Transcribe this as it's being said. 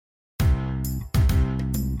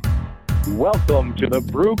Welcome to the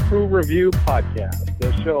Brew Crew Review Podcast,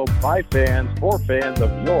 the show by fans for fans of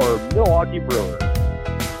your Milwaukee Brewers.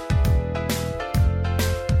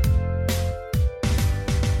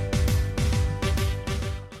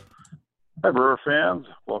 Hi, Brewer fans.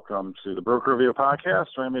 Welcome to the Brew Crew Review Podcast.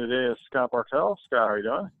 Joining me today is Scott Bartell. Scott, how are you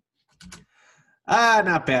doing?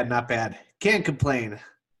 Not bad. Can't complain.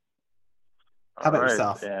 How about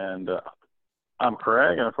yourself? And I'm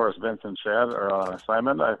Craig, and of course, Vince and Chad are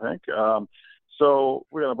Simon, I think. So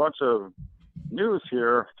we got a bunch of news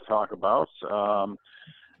here to talk about.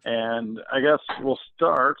 And I guess we'll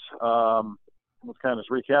start with kind of just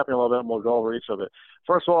recapping a little bit, and we'll go over each of it.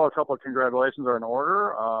 First of all, a couple of congratulations are in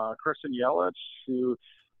order. Christian Yelich, who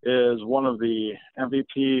is one of the NL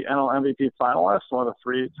MVP finalists, one of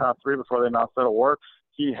the top three before they announced that award.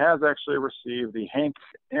 He has actually received the Hank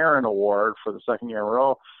Aaron Award for the second year in a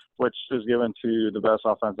row, which is given to the best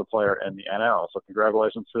offensive player in the NL. So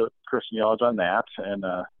congratulations to Christian Yelich on that, and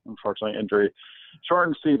unfortunately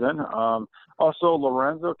injury-shortened season. Also,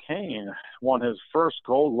 Lorenzo Cain won his first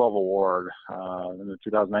Gold Glove Award in the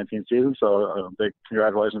 2019 season, so a big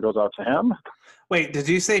congratulations goes out to him. Wait, did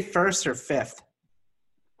you say first or fifth?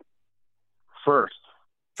 First.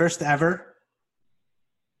 First ever?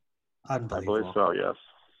 Unbelievable. I believe so, yes.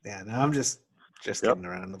 Yeah, no, I'm just kidding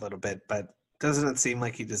around a little bit, but doesn't it seem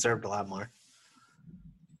like he deserved a lot more?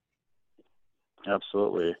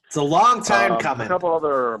 Absolutely. It's a long time coming. A couple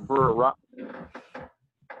other Brewer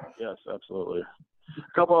Yes, absolutely.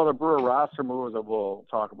 A couple other Brewer roster moves that we'll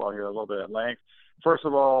talk about here a little bit at length. First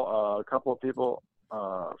of all, a couple of people,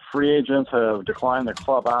 free agents, have declined their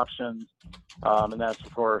club options, and that's,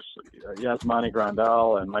 of course, Yasmani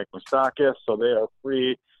Grandal and Mike Moustakas, so they are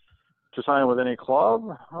free to sign with any club.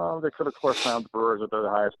 They could, of course, sign with the Brewers if they're the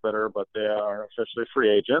highest bidder, but they are officially free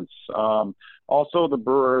agents. Also, the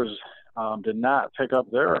Brewers did not pick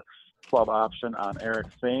up their club option on Eric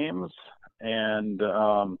Thames, and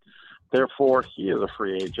therefore he is a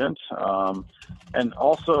free agent. And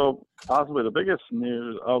also, possibly the biggest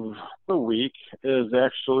news of the week is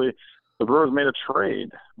actually the Brewers made a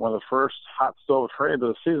trade, one of the first hot stove trades of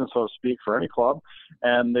the season, so to speak, for any club.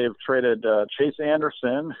 And they've traded Chase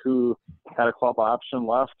Anderson, who had a club option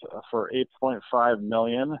left, for $8.5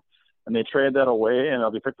 million. And they traded that away, and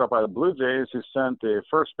it'll be picked up by the Blue Jays, who sent a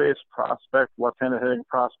first base prospect, left-handed hitting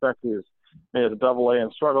prospect, who's made it a Double-A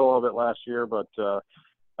and struggled a little bit last year, but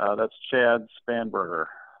that's Chad Spanberger.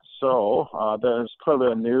 So there's quite a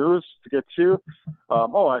bit of news to get to.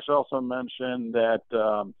 I should also mention that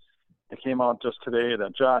it came out just today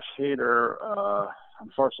that Josh Hader,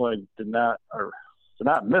 unfortunately, did not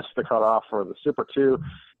miss the cutoff for the Super 2.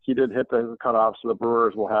 He did hit the cutoff, so the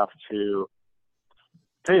Brewers will have to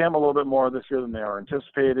pay him a little bit more this year than they are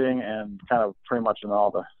anticipating, and kind of pretty much in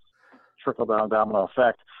all the trickle-down domino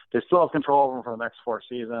effect. They still have control over him for the next 4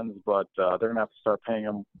 seasons, but they're going to have to start paying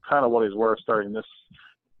him kind of what he's worth starting this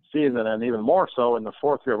season, and even more so in the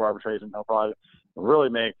 4th year of arbitration. He'll probably really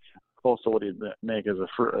make close to what he'd make as a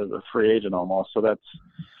free agent almost. So that's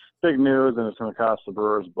big news, and it's going to cost the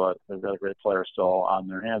Brewers, but they've got a great player still on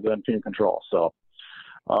their hands and team control. So,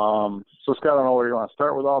 Scott, I don't know where you want to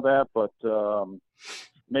start with all that, but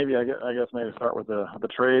maybe start with the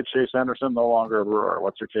trade. Chase Anderson, no longer a Brewer.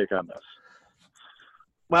 What's your take on this?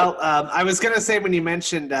 Well, I was going to say when you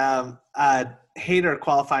mentioned Hader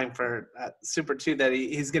qualifying for Super 2 that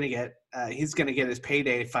he's going to get his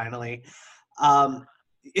payday finally.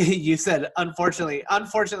 You said unfortunately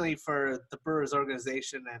for the Brewers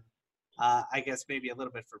organization, and I guess maybe a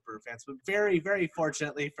little bit for Brewer fans, but very, very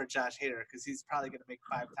fortunately for Josh Hader, because he's probably going to make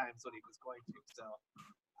 5 times what he was going to. So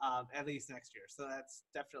at least next year. So that's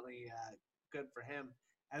definitely good for him.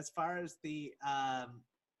 As far as the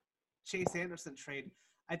Chase Anderson trade,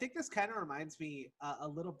 I think this kind of reminds me a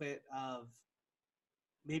little bit of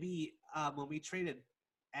maybe when we traded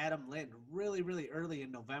Adam Lind really, really early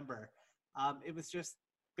in November. It was just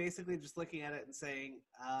basically just looking at it and saying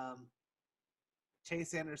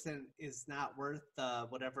Chase Anderson is not worth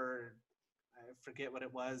whatever, I forget what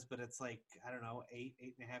it was, but it's like, I don't know,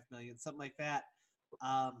 $8.5 million, something like that.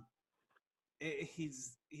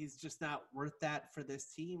 He's just not worth that for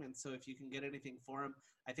this team, and so if you can get anything for him,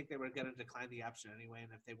 I think they were going to decline the option anyway,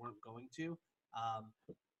 and if they weren't going to,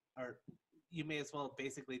 or you may as well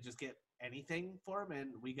basically just get anything for him,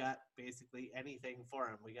 and we got basically anything for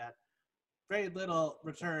him. We got very little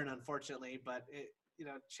return, unfortunately, but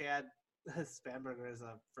Chad Spanberger is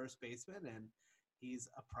a first baseman, and he's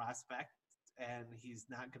a prospect, and he's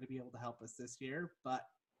not going to be able to help us this year, but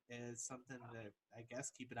is something to, I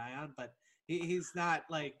guess, keep an eye on. But he's not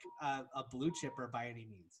like a blue chipper by any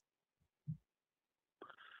means.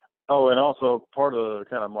 Oh, and also part of the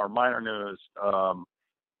kind of more minor news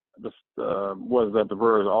was that the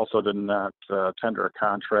Brewers also did not tender a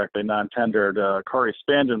contract. They non-tendered Corey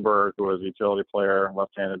Spangenberg, who was a utility player,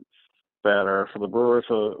 left-handed batter for the Brewers,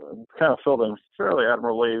 so kind of filled in fairly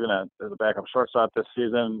admirably even as a backup shortstop this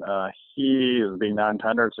season. He is being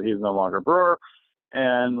non-tendered, so he's no longer a Brewer.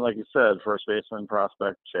 And like you said, first baseman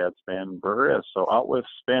prospect Chad Spanberger is. So out with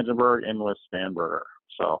Spangenberg, in with Spanberger.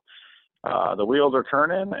 So the wheels are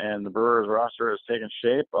turning, and the Brewers roster is taking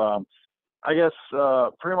shape. I guess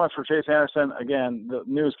pretty much for Chase Anderson, again, the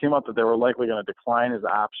news came up that they were likely going to decline his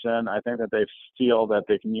option. I think that they feel that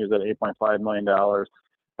they can use that $8.5 million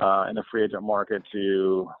in the free agent market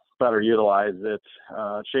to better utilize it.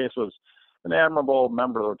 Chase was an admirable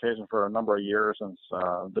member of the rotation for a number of years since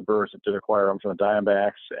the Brewers did acquire him from the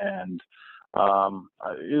Diamondbacks, and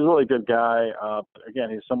he's a really good guy. Again,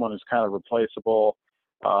 he's someone who's kind of replaceable.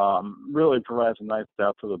 Really provides some nice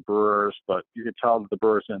depth to the Brewers, but you could tell that the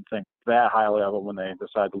Brewers didn't think that highly of him when they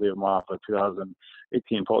decided to leave him off the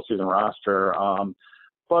 2018 postseason roster.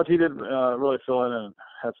 But he did really fill in and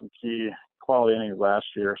had some key quality innings last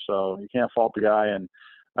year, so you can't fault the guy. And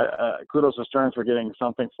kudos to Stearns for getting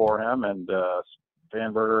something for him. And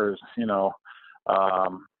Spanberger is,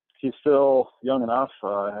 he's still young enough.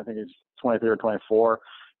 I think he's 23 or 24.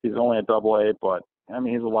 He's only a Double-A, but I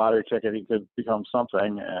mean, he's a lottery ticket. He could become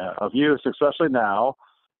something of use, especially now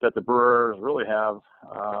that the Brewers really have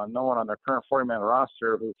no one on their current 40-man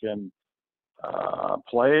roster who can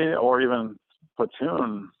play or even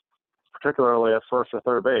platoon, particularly at first or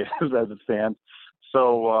third base as it stands.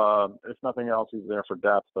 So if nothing else, he's there for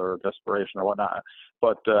depth or desperation or whatnot.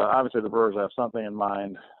 But obviously the Brewers have something in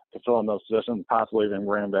mind to fill in those positions, possibly even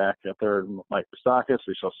bring back a third Mike Moustakas.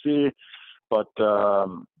 We shall see. But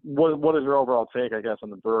what is your overall take, I guess, on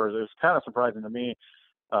the Brewers? It was kind of surprising to me.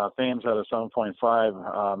 Thames had a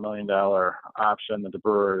 $7.5 million option that the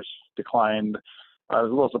Brewers declined. I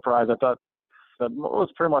was a little surprised. I thought that was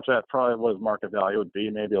pretty much at probably what his market value would be,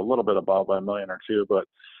 maybe a little bit above by $1 million or $2 million.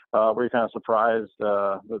 But were you kind of surprised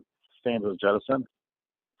that Thames was jettisoned?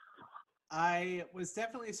 I was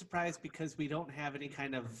definitely surprised because we don't have any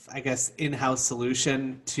kind of, I guess, in-house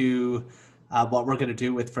solution to what we're going to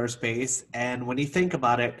do with first base. And when you think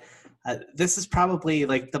about it, this is probably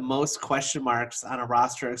like the most question marks on a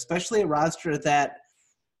roster, especially a roster that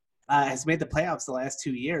has made the playoffs the last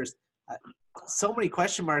 2 years. So many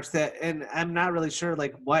question marks that, and I'm not really sure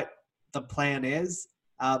like what the plan is,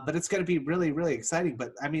 but it's going to be really, really exciting.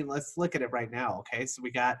 But I mean, let's look at it right now. Okay. So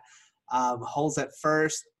we got holes at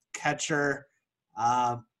first, catcher.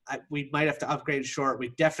 We might have to upgrade short. We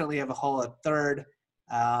definitely have a hole at third.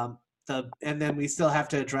 And then we still have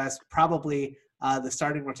to address probably the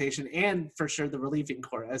starting rotation and for sure the relieving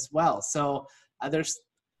corps as well. So there's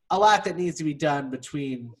a lot that needs to be done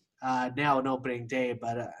between now and opening day,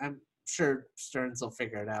 but I'm sure Stearns will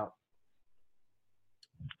figure it out.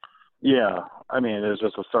 Yeah, I mean, it's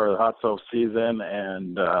just the start of the hot stove season,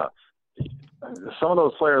 and some of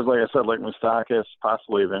those players, like I said, like Moustakas,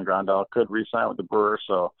 possibly even Grandal, could re-sign with the Brewers.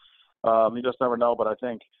 So you just never know. But I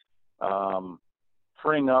think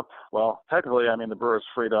freeing up, well, technically, I mean, the Brewers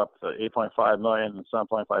freed up the $8.5 million and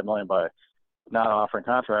 $7.5 million by not offering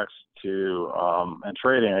contracts to and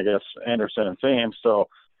trading, I guess, Anderson and Thames. So,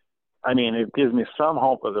 I mean, it gives me some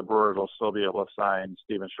hope that the Brewers will still be able to sign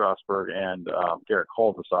Steven Strasburg and Garrett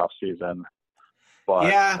Cole this offseason. But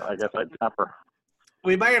yeah, I guess I'd temper.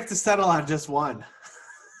 We might have to settle on just one.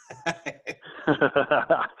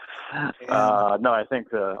 No, I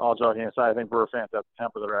think all joking aside, I think Brewer fans have to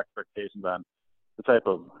temper their expectations on the type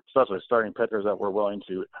of, especially starting pitchers that we're willing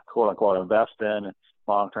to quote unquote invest in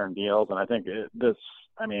long-term deals. And I think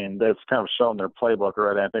they've kind of shown their playbook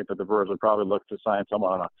already. I think that the Brewers would probably look to sign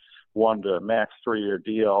someone on a 1 to max 3-year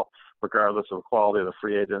deal, regardless of the quality of the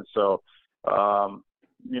free agent. So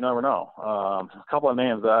you never know. A couple of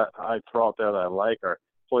names that I throw out there that I like are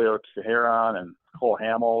Julio Teheran and Cole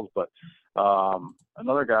Hamels, but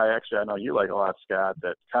another guy actually I know you like a lot, Scott,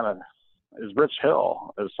 that kind of is Rich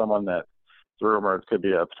Hill, is someone that rumored could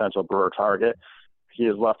be a potential Brewer target. He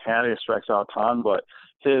is left-handed, he strikes out a ton, but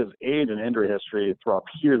his age and injury history throw up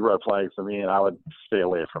huge red flags to me, and I would stay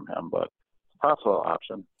away from him, but possible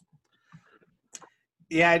option.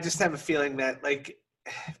 Yeah, I just have a feeling that, like,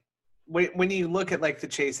 when you look at, like, the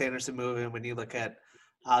Chase Anderson move and when you look at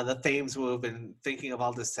the Thames move and thinking of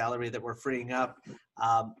all this salary that we're freeing up,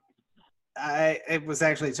 I was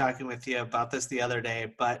actually talking with you about this the other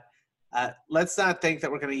day, but let's not think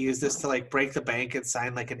that we're going to use this to, like, break the bank and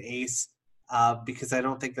sign, like, an ace, because I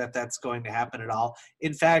don't think that that's going to happen at all.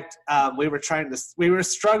 In fact, we were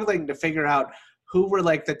struggling to figure out who were,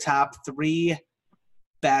 like, the top 3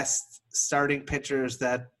 best starting pitchers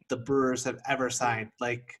that the Brewers have ever signed.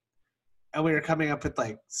 Like, and we were coming up with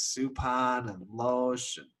like Suppan and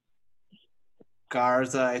Loesch and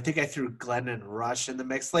Garza. I think I threw Glenn and Rush in the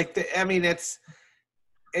mix. Like,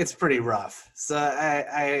 it's pretty rough.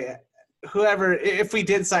 So whoever, if we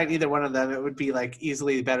did sign either one of them, it would be like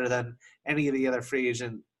easily better than any of the other free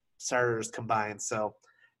agent starters combined. So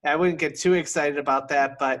I wouldn't get too excited about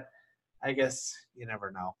that, but I guess you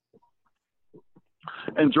never know.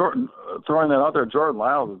 And Jordan, throwing that out there, Jordan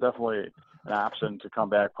Lyles is definitely an option to come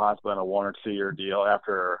back possibly on a 1 or 2 year deal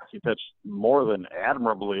after he pitched more than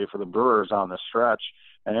admirably for the Brewers on the stretch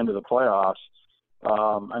and into the playoffs.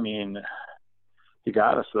 I mean, he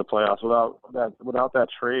got us to the playoffs. Without that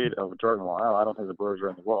trade of Jordan Lyles, I don't think the Brewers are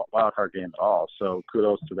in the wild card game at all. So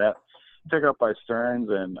kudos to that pick up by Stearns,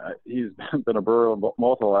 and he's been a Brewer most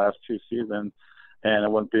of the last 2 seasons. And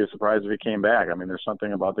it wouldn't be a surprise if he came back. I mean, there's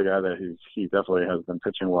something about the guy that he definitely has been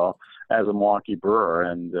pitching well as a Milwaukee Brewer,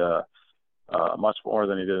 and much more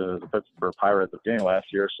than he did as a Pittsburgh Pirate at the beginning last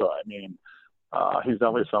year. So, I mean, he's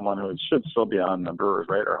definitely someone who should still be on the Brewers'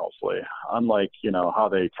 radar, hopefully. Unlike, how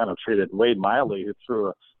they kind of treated Wade Miley, who threw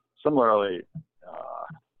a similarly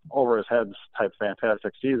over his head type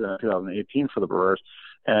fantastic season in 2018 for the Brewers,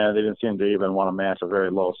 and they didn't seem to even want to match a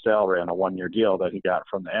very low salary on a 1-year deal that he got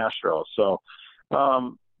from the Astros. So,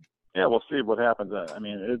 yeah, we'll see what happens. I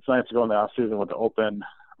mean, it's nice to go in the offseason with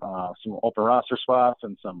some open roster spots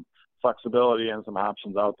and some flexibility and some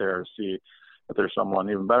options out there to see if there's someone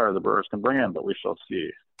even better the Brewers can bring in, but we shall see.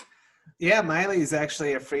 Yeah, Miley's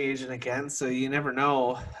actually a free agent again, so you never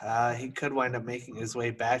know. He could wind up making his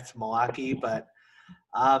way back to Milwaukee, but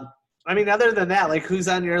I mean, other than that, like, who's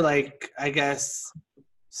on your, like, I guess,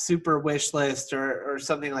 super wish list or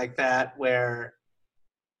something like that where,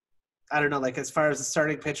 I don't know, like, as far as a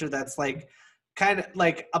starting pitcher that's, like, kind of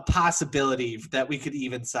like a possibility that we could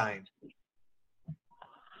even sign?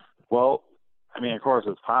 Well, I mean, of course,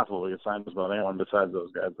 it's possible we could sign just about anyone besides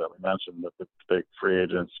those guys that we mentioned, the big free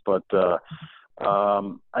agents. But,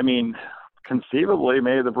 I mean, conceivably,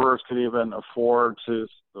 maybe the Brewers could even afford to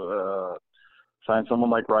sign someone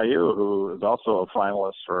like Ryu, who is also a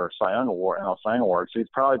finalist for Cy Young Award. So he's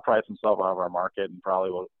probably priced himself out of our market and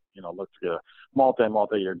probably will, look to get a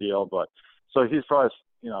multi-year deal. But so he's probably,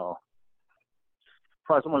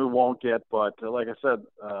 probably someone who won't get. But like I said,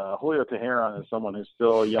 Julio Teheran is someone who's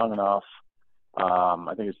still young enough.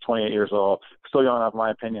 I think he's 28 years old, still young enough, in my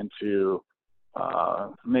opinion, to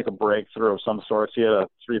make a breakthrough of some sort. He had a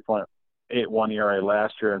 3.81 ERA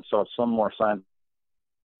last year, and so some more signs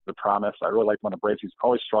of promise. I really like him on the Braves. He's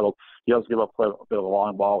always struggled. He does give up quite a bit of a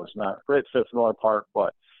long ball, which is not a great fit for Miller Park,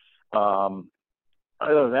 but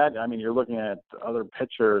other than that, I mean, you're looking at other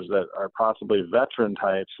pitchers that are possibly veteran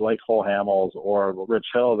types like Cole Hamels or Rich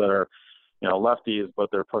Hill that are, lefties, but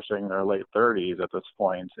they're pushing their late 30s at this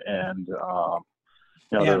point. And,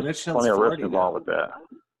 there's Rich plenty Hill's of risk 40 involved with that.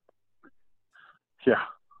 Yeah.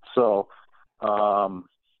 So, I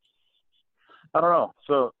don't know.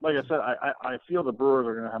 So, like I said, I feel the Brewers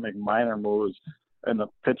are going to make minor moves in the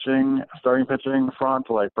starting pitching front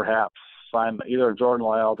to, like, perhaps sign either Jordan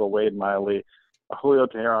Lyles or Wade Miley, a Julio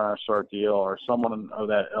Teheran on a short deal, or someone of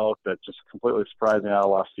that ilk that just completely surprised me out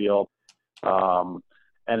of left field. And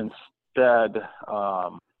instead,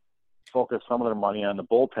 focus some of their money on the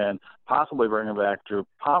bullpen, possibly bringing back Drew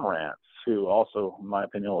Pomerantz, who also, in my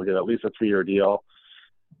opinion, will get at least a 2-year deal,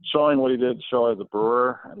 showing what he did show as a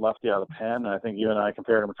Brewer and lefty out of the pen. And I think you and I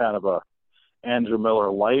compared him to kind of a Andrew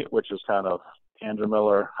Miller light, which is kind of Andrew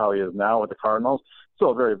Miller how he is now with the Cardinals.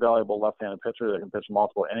 Still a very valuable left-handed pitcher that can pitch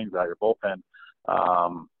multiple innings out of your bullpen.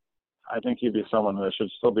 I think he'd be someone that should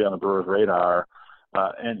still be on the Brewers' radar.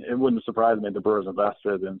 And it wouldn't surprise me if the Brewers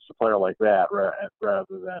invested in a player like that rather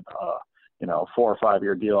than 4 or 5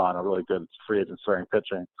 year deal on a really good free agent starting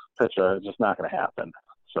pitcher. It's just not going to happen.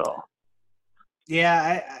 So,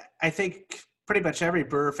 yeah, I think pretty much every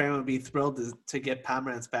Brewer fan would be thrilled to get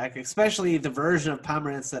Pomerantz back, especially the version of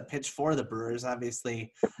Pomerantz that pitched for the Brewers.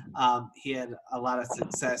 Obviously, he had a lot of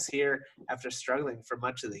success here after struggling for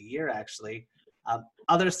much of the year, actually.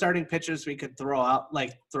 Other starting pitchers we could throw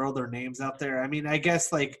their names out there. I mean, I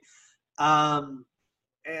guess, like,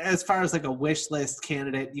 as far as like a wish list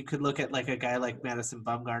candidate, you could look at like a guy like Madison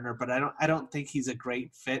Bumgarner, but I don't think he's a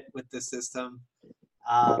great fit with the system.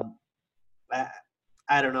 I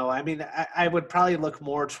don't know. I mean, I would probably look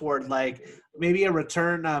more toward like maybe a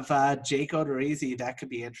return of Jake Odorizzi. That could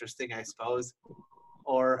be interesting, I suppose.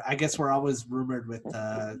 Or I guess we're always rumored with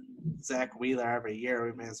Zach Wheeler every year.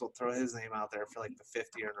 We may as well throw his name out there for like the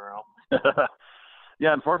 5th year in a row.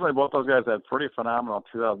 Yeah, unfortunately, both those guys had pretty phenomenal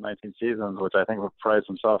 2019 seasons, which I think would price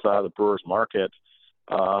themselves out of the Brewers market.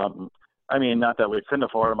 I mean, not that we couldn't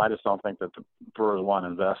afford him. I just don't think that the Brewers want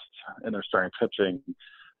to invest in their starting pitching.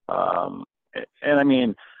 And I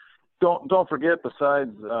mean, don't forget,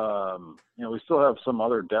 besides, we still have some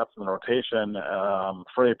other depth in the rotation.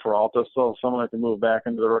 Freddie Peralta still someone that can move back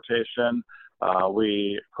into the rotation.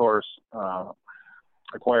 We, of course,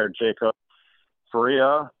 acquired Jacob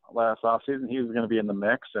Faria last offseason. He was going to be in the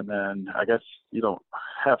mix. And then I guess you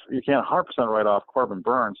can't 100% write off Corbin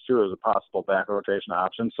Burns, too, as a possible back rotation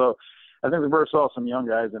option. So I think the Brewers still have some young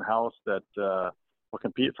guys in-house that will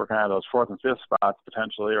compete for kind of those fourth and fifth spots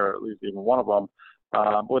potentially, or at least even one of them.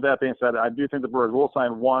 With that being said, I do think the Brewers will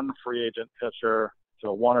sign one free agent pitcher to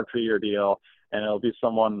a 1 or 2 year deal, and it'll be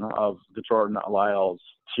someone of the Jordan Lyles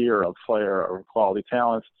tier of player or quality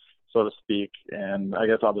talent, so to speak. And I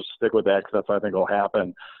guess I'll just stick with that because that's what I think will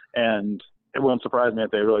happen. And it wouldn't surprise me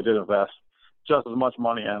if they really did invest just as much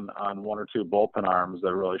money on 1 or 2 bullpen arms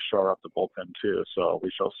that really shore up the bullpen too. So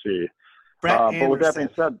we shall see. But with that being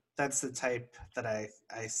said, that's the type that I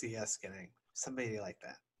see us getting, somebody like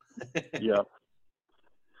that. Yeah.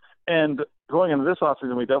 And going into this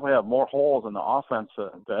offseason, we definitely have more holes in the offense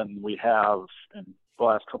than we have in the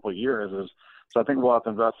last couple of years. So I think we'll have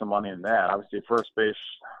to invest some money in that. Obviously, first base,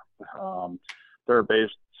 third base,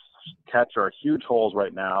 catcher are huge holes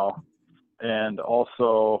right now. And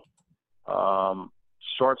also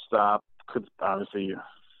shortstop could obviously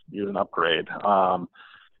use an upgrade.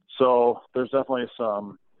 So there's definitely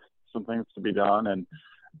some things to be done. And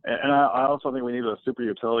I also think we need a super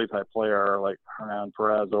utility type player like Hernan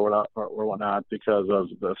Perez or whatnot, because of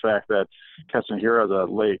the fact that Keston Hiura is a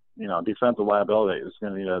late, defensive liability. Is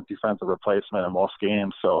going to need a defensive replacement in most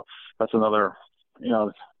games. So that's another,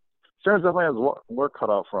 Stearns definitely has work cut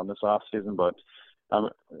out for him this offseason, but I'm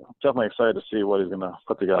definitely excited to see what he's going to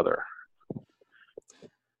put together.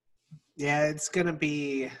 Yeah, it's going to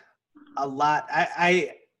be a lot.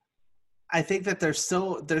 I think that there's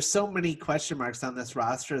so many question marks on this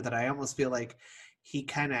roster that I almost feel like he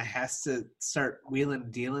kind of has to start wheeling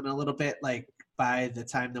and dealing a little bit, like by the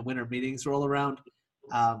time the winter meetings roll around.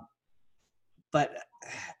 But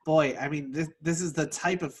boy, I mean, this is the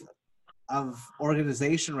type of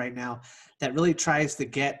organization right now that really tries to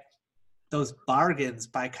get those bargains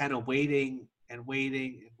by kind of waiting and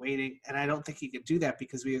waiting and waiting. And I don't think he can do that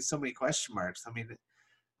because we have so many question marks. I mean,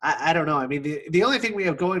 I don't know. I mean, the only thing we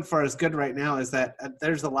have going for us good right now is that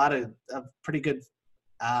there's a lot of pretty good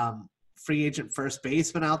free agent first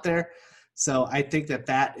baseman out there. So I think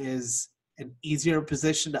that is an easier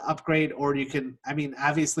position to upgrade. Or you can, I mean,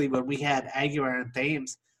 obviously when we had Aguilar and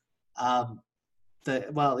Thames, at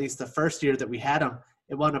least the first year that we had them,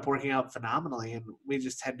 it wound up working out phenomenally, and we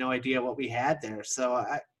just had no idea what we had there. So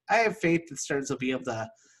I have faith that Stearns will be able to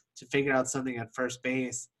figure out something at first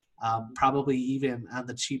base. Probably even on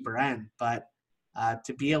the cheaper end, but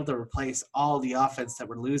to be able to replace all the offense that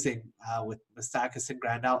we're losing with Moustakas and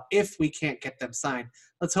Grandal, if we can't get them signed,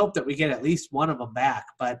 let's hope that we get at least one of them back.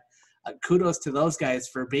 But kudos to those guys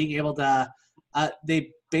for being able to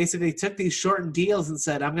they basically took these shortened deals and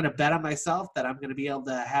said, I'm going to bet on myself that I'm going to be able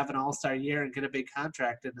to have an all-star year and get a big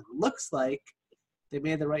contract. And it looks like they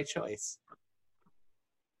made the right choice.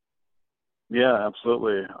 Yeah,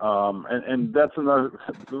 absolutely. And that's another –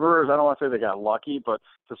 the Brewers, I don't want to say they got lucky, but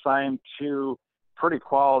to sign 2 pretty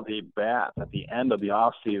quality bats at the end of the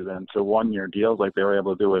offseason to 1-year deals like they were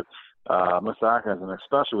able to do with Moustakas, and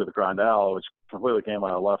especially with Grandal, which completely came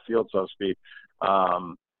out of left field, so to speak,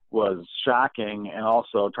 was shocking, and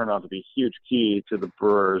also turned out to be a huge key to the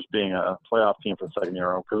Brewers being a playoff team for the second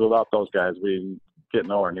year, because without those guys, we get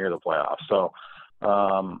nowhere near the playoffs. So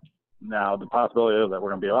now the possibility is that we're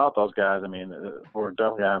going to be without those guys. I mean, we're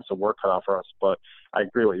definitely having some work cut out for us, but I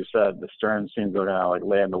agree with what you said. The Stearns teams are going to like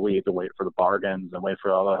lay in the weeds and wait for the bargains and wait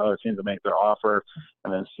for all the other teams to make their offer,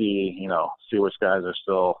 and then see which guys are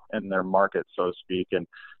still in their market, so to speak. And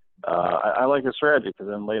I like the strategy, because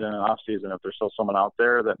then late in an off season, if there's still someone out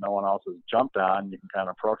there that no one else has jumped on, you can kind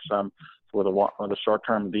of approach them with a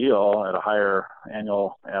short-term deal at a higher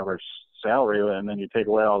annual average salary, and then you take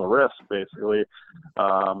away all the risk, basically.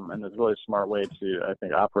 And it's a really smart way to, I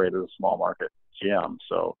think, operate as a small market GM.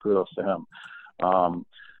 So kudos to him.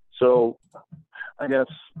 So I guess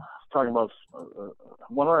talking about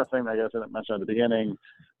one other thing I guess I didn't mention at the beginning,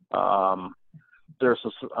 I'm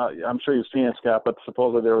sure you've seen it, Scott, but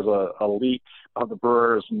supposedly there was a leak of the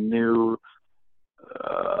Brewers' new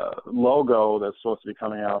logo that's supposed to be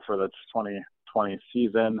coming out for the 2020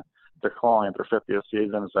 season. They're calling it their 50th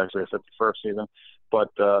season. It's actually a 51st season, but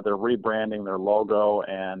they're rebranding their logo,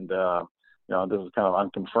 and this is kind of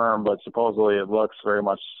unconfirmed, but supposedly it looks very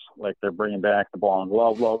much like they're bringing back the ball and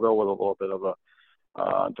glove logo with a little bit of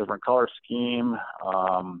different color scheme.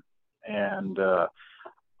 And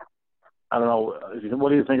I don't know, what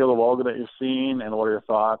do you think of the logo that you've seen, and what are your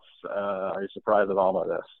thoughts? Are you surprised at all by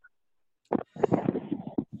this?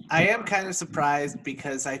 I am kind of surprised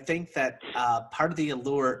because I think that part of the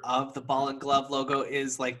allure of the ball and glove logo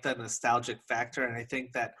is like the nostalgic factor, and I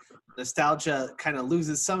think that nostalgia kind of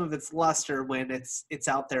loses some of its luster when it's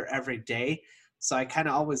out there every day. So I kind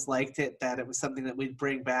of always liked it that it was something that we'd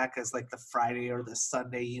bring back as like the Friday or the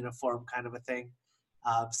Sunday uniform kind of a thing.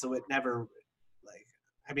 So it never, like,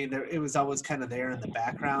 I mean, it was always kind of there in the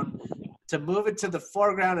background. To move it to the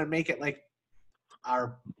foreground and make it like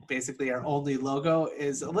basically our only logo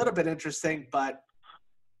is a little bit interesting, but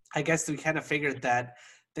I guess we kind of figured that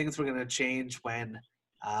things were going to change when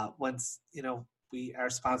once our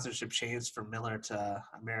sponsorship changed from Miller to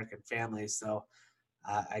American Family. So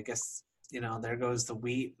I guess there goes the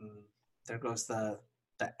wheat and there goes the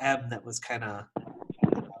M that was kind of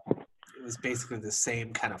it was basically the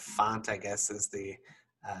same kind of font, I guess, as the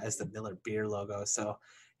Miller beer logo. So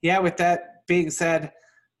yeah, with that being said,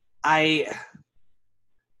 I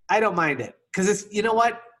don't mind it because it's,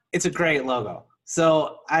 it's a great logo.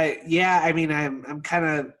 So I'm kind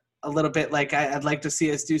of a little bit like I'd like to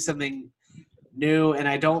see us do something new, and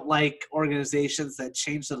I don't like organizations that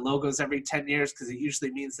change the logos every 10 years because it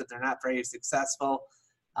usually means that they're not very successful.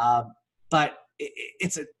 But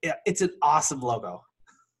it's an awesome logo.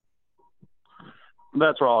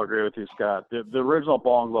 That's where I'll agree with you, Scott. The original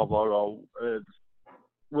ball and glove logo is,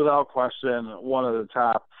 without question, one of the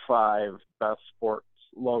top 5 best sports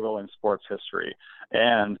logo in sports history.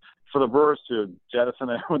 And for the Brewers to jettison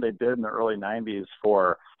it when they did in the early 90s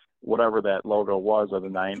for whatever that logo was of the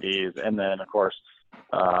 90s, and then, of course,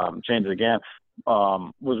 change it again,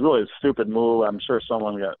 was really a stupid move. I'm sure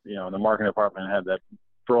someone got, in the marketing department had that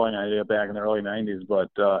brilliant idea back in the early 90s. But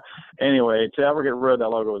anyway, to ever get rid of that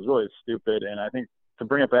logo was really stupid. And I think to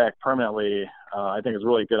bring it back permanently, I think is a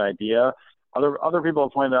really good idea. Other people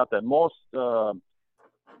have pointed out that most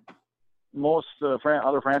other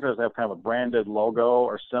franchises have kind of a branded logo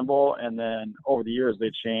or symbol, and then over the years they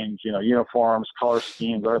change, uniforms, color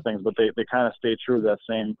schemes, other things, but they kind of stay true to that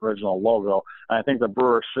same original logo. And I think the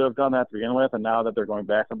Brewers should have done that to begin with, and now that they're going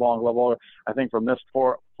back to ball and glove logo, I think from this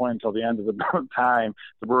point until the end of the time,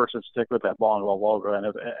 the Brewers should stick with that ball and glove logo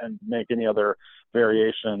and make any other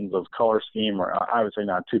variations of color scheme, or I would say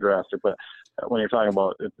not too drastic, but when you're talking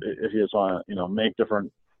about if you just want to, make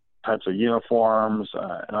different types of uniforms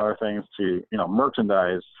and other things to,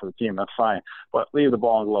 merchandise for the team, that's fine. But leave the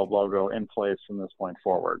ball and glove logo in place from this point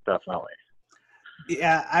forward, definitely.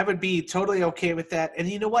 Yeah, I would be totally okay with that. And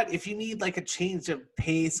you know what? If you need like a change of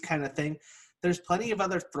pace kind of thing, there's plenty of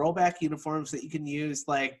other throwback uniforms that you can use,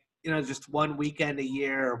 like, just one weekend a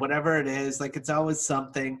year or whatever it is. Like, it's always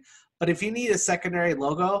something. But if you need a secondary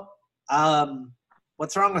logo,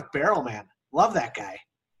 what's wrong with Barrelman? Love that guy.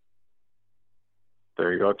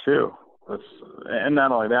 There you go, too. And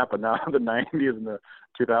not only that, but now the 90s and the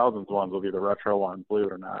 2000s ones will be the retro ones, believe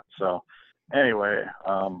it or not. So anyway,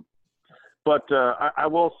 but I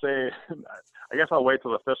will say, I guess I'll wait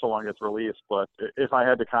till the official one gets released, but if I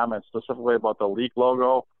had to comment specifically about the leak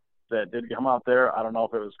logo that did come out there, I don't know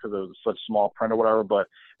if it was because it was such small print or whatever, but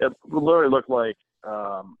it literally looked like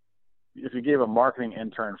if you gave a marketing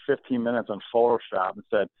intern 15 minutes on Photoshop and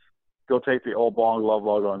said, go take the old ball and glove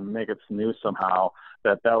logo and make it new somehow,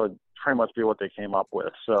 that would pretty much be what they came up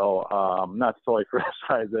with. So not to totally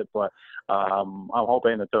criticize it, but I'm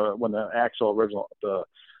hoping that when the actual original, the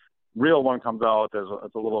real one comes out,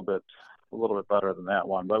 it's a little bit better than that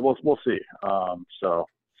one. But we'll see. So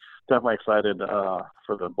definitely excited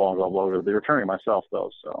for the ball and glove logo to be returning myself, though.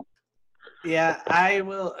 So yeah, I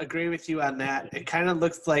will agree with you on that. It kind of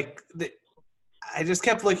looks like I just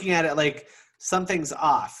kept looking at it like something's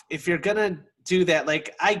off. If you're gonna do that,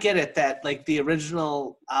 like, I get it that like the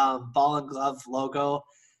original ball and glove logo,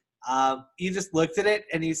 you just looked at it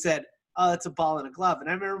and you said, oh, it's a ball and a glove. And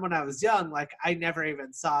I remember when I was young, like, I never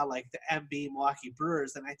even saw like the MB Milwaukee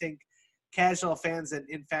Brewers, and I think casual fans and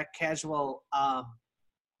in fact casual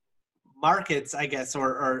markets, I guess,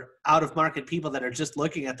 or out of market people that are just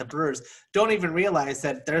looking at the Brewers don't even realize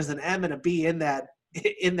that there's an M and a B in that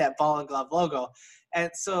ball and glove logo. And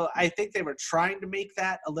so I think they were trying to make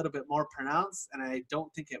that a little bit more pronounced, and I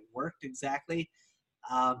don't think it worked exactly.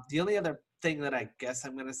 The only other thing that I guess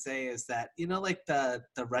I'm going to say is that, like the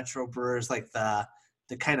retro Brewers, like the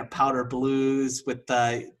kind of powder blues with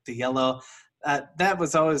the yellow, that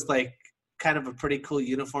was always like kind of a pretty cool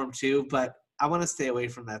uniform too, but I want to stay away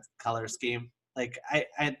from that color scheme. Like I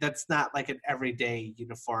that's not like an everyday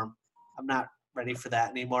uniform. I'm not ready for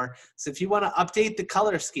that anymore. So if you want to update the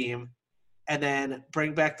color scheme and then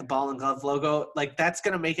bring back the ball and glove logo. Like, that's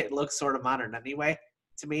going to make it look sort of modern anyway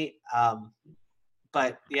to me.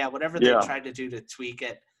 But yeah, whatever they tried to do to tweak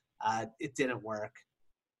it, it didn't work.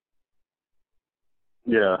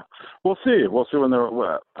 Yeah, we'll see. We'll see when they're.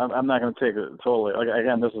 I'm not going to take it totally. Like,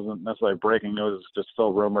 again, this isn't necessarily breaking news. It's just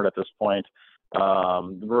still rumored at this point.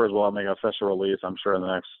 The Brewers will make an official release, I'm sure, in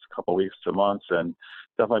the next couple of weeks to months, and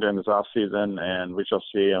definitely during this off season. And we shall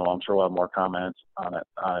see, and I'm sure we'll have more comments on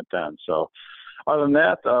it then. So, other than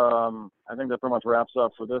that, I think that pretty much wraps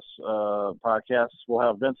up for this podcast. We'll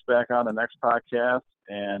have Vince back on the next podcast,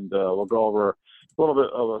 and we'll go over a little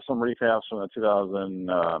bit of some recaps from the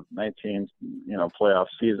 2019, playoff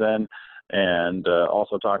season, and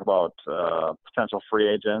also talk about potential free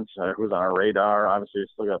agents, who's on our radar. Obviously, we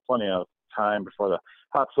still got plenty of time before the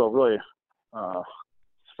hot stove really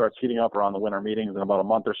starts heating up around the winter meetings in about a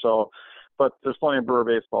month or so. But there's plenty of Brewer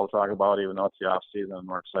baseball to talk about, even though it's the off season, and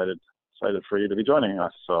we're excited for you to be joining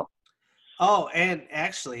us. So. Oh, and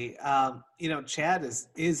actually, Chad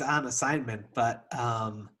is on assignment, but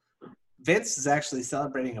Vince is actually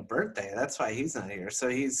celebrating a birthday. That's why he's not here. So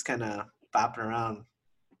he's kind of bopping around,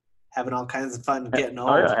 having all kinds of fun, getting old.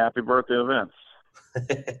 Oh, yeah. Happy birthday to Vince.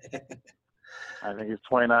 I think he's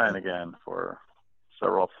 29 again for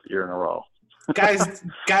several years in a row.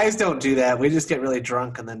 Guys don't do that. We just get really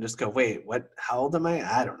drunk and then just go, wait, what? How old am I?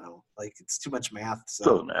 I don't know. Like, it's too much math. So.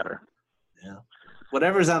 Doesn't matter. Yeah.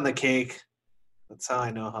 Whatever's on the cake, that's how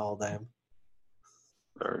I know how old I am.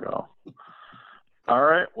 There we go. All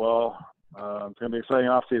right. Well, it's going to be an exciting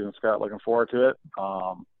offseason, Scott. Looking forward to it.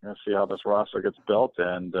 Going to see how this roster gets built.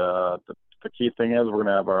 And the key thing is we're going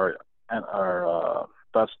to have our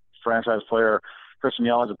best franchise player, Christian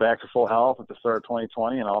Yelich, back to full health at the start of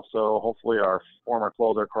 2020. And also, hopefully, our former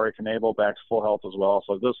closer, Corey Knebel, back to full health as well.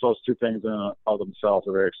 So those two things in and of themselves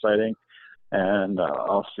are very exciting. And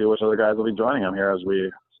I'll see which other guys will be joining him here as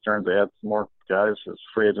we start to add some more guys as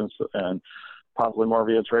free agents and possibly more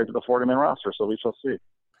via trade to the 40-man roster. So we shall see.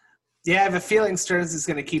 Yeah, I have a feeling Stearns is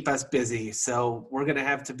going to keep us busy. So we're going to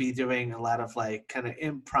have to be doing a lot of kind of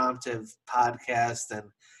impromptu podcasts, and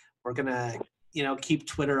we're going to, keep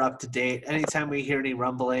Twitter up to date. Anytime we hear any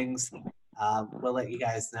rumblings, we'll let you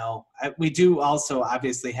guys know. We do also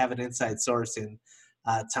obviously have an inside source in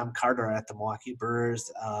Tom Carter at the Milwaukee Brewers,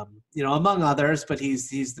 among others, but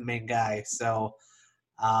he's the main guy. So,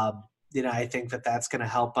 I think that's going to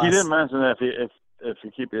help us. He didn't mention that if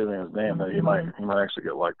you keep using his name, that he might actually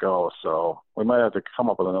get let go. So we might have to come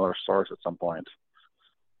up with another source at some point.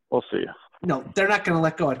 We'll see. No, they're not going to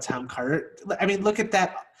let go of Tom Carter. I mean, look at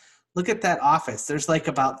that office. There's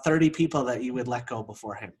about 30 people that you would let go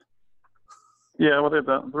before him. Yeah, well, the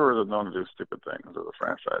Brewers are known to do stupid things as a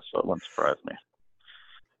franchise, so it wouldn't surprise me.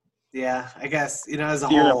 Yeah, I guess, as a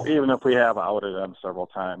whole. Even if we have outed him several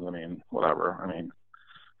times, whatever.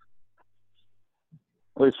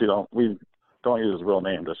 At least we don't use his real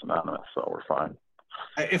name, just anonymous, so we're fine.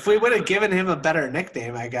 If we would have given him a better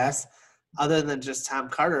nickname, I guess, other than just Tom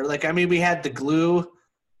Carter. We had the glue.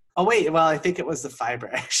 Oh, wait, well, I think it was the fiber,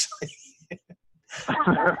 actually.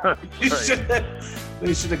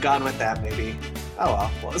 We should have gone with that, maybe.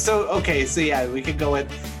 Oh, well. So, okay, so yeah, we could go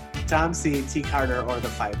with Tom C, T Carter, or the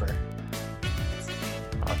fiber.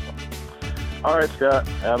 Awesome. All right, Scott.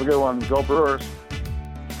 Have a good one. Go Brewers.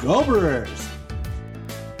 Go Brewers.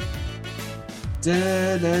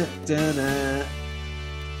 Da, da, da, da.